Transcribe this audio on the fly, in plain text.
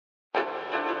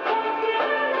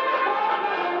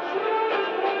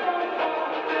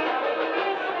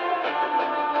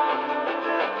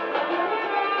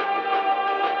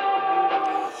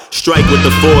Strike with the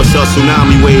force of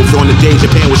tsunami waves. On the day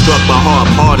Japan was struck by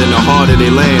harder and the harder they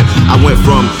land. I went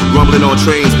from rumbling on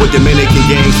trains with Dominican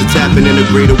gangs to tapping into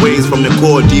greater ways from the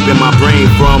core deep in my brain.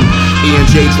 From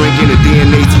E&J drinking to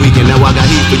DNA tweaking. Now I got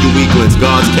heat for you weaklings.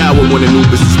 God's coward when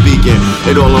Anubis is speaking.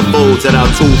 It all unfolds at our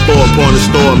 2-4 corner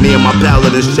store. Me and my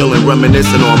paladins chilling,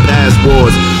 reminiscing on past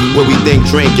wars where we think,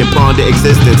 drink, and ponder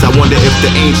existence. I wonder if the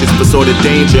ancients foresaw the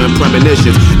danger and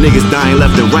premonitions. Niggas dying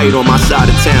left and right on my side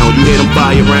of town. You hear them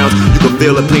fire rounds, you can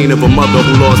feel the pain of a mother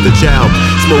who lost a child.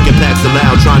 Smoking packs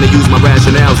aloud, trying to use my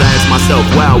rationales. I ask myself,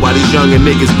 wow, why these younger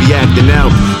niggas be acting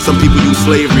out? Some people use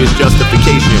slavery as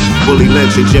justification. Bully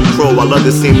Lynch and Jim Crow, while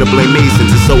others seem to blame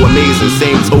Masons. It's so amazing,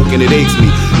 same token, it aches me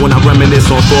when I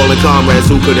reminisce on fallen comrades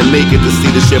who couldn't make it to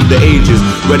see the shift of ages.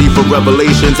 Ready for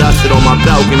revelations, I sit on my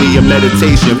balcony in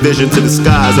meditation. Vision to the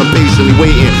skies, I'm patiently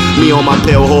waiting. Me on my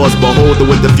pale horse, beholder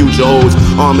what the future holds.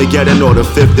 Armageddon or the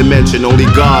fifth dimension, only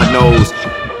God knows.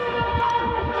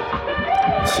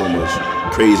 So much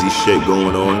crazy shit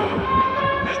going on.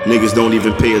 Niggas don't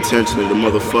even pay attention to the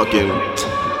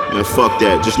motherfucking... Man, fuck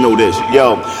that, just know this.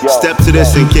 Yo, step to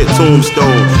this and get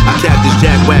tombstone. I cap this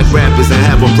jack whack rappers and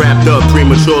have them wrapped up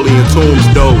prematurely in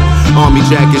tombstone. Army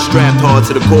jacket strapped hard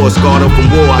to the core, scarred up from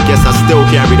war. I guess I still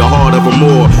carry the heart of a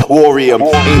warrior.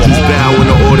 Angels bow in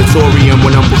the auditorium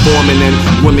when I'm performing, and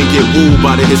women get wooed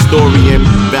by the historian,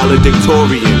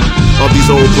 valedictorian of these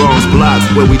old Bronx blocks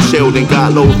where we chilled and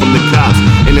got low from the cops.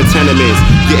 In the tenements,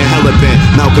 getting hella bent.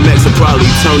 Malcolm X will probably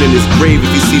turn in his grave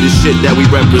if you see the shit that we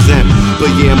represent. But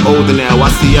yeah, I'm older now,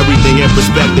 I see everything in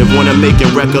perspective. When I'm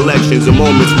making recollections of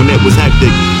moments when it was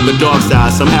hectic. The dark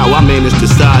side, somehow I managed to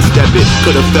sidestep it.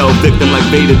 Could've fell victim like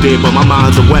Vader did, but my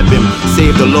mind's a weapon.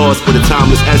 Save the loss for the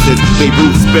timeless essence. Babe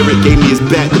Ruth's spirit gave me his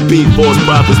back to beat false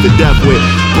prophets to death with.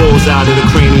 Bulls out of the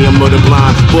cranium of the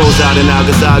blind. Bulls out in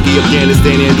Nagasaki,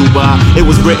 Afghanistan, and Dubai. It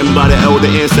was written by the elder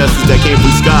ancestors that came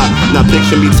from Sky. Now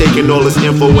picture me taking all this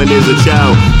info when there's a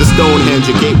child. The Stonehenge,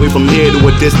 a gateway from here to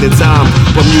a distant time.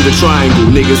 Bermuda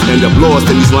Triangle, niggas end up lost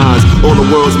in these lines. All the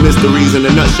world's mysteries in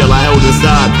a nutshell I held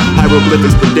inside.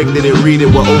 Hieroglyphics predicted it, read it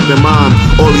with open mind.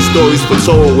 All these stories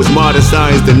foretold was modern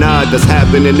science denied. That's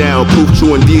happening now, proof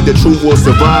true indeed the truth will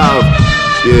survive.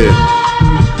 Yeah.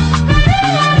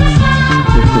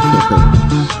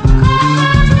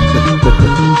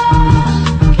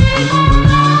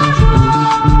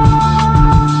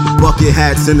 Bucket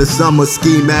hats in the summer,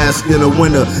 ski mask in the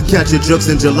winter. Catch your jokes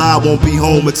in July, won't be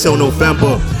home until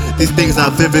November. These things I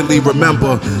vividly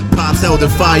remember. Pops held a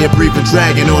fire, breathing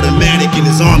dragon, automatic in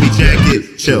his army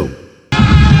jacket. Chill.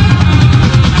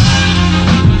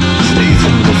 Stay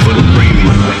tuned for the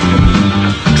premium.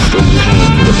 Stay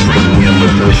tuned for the premium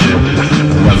edition.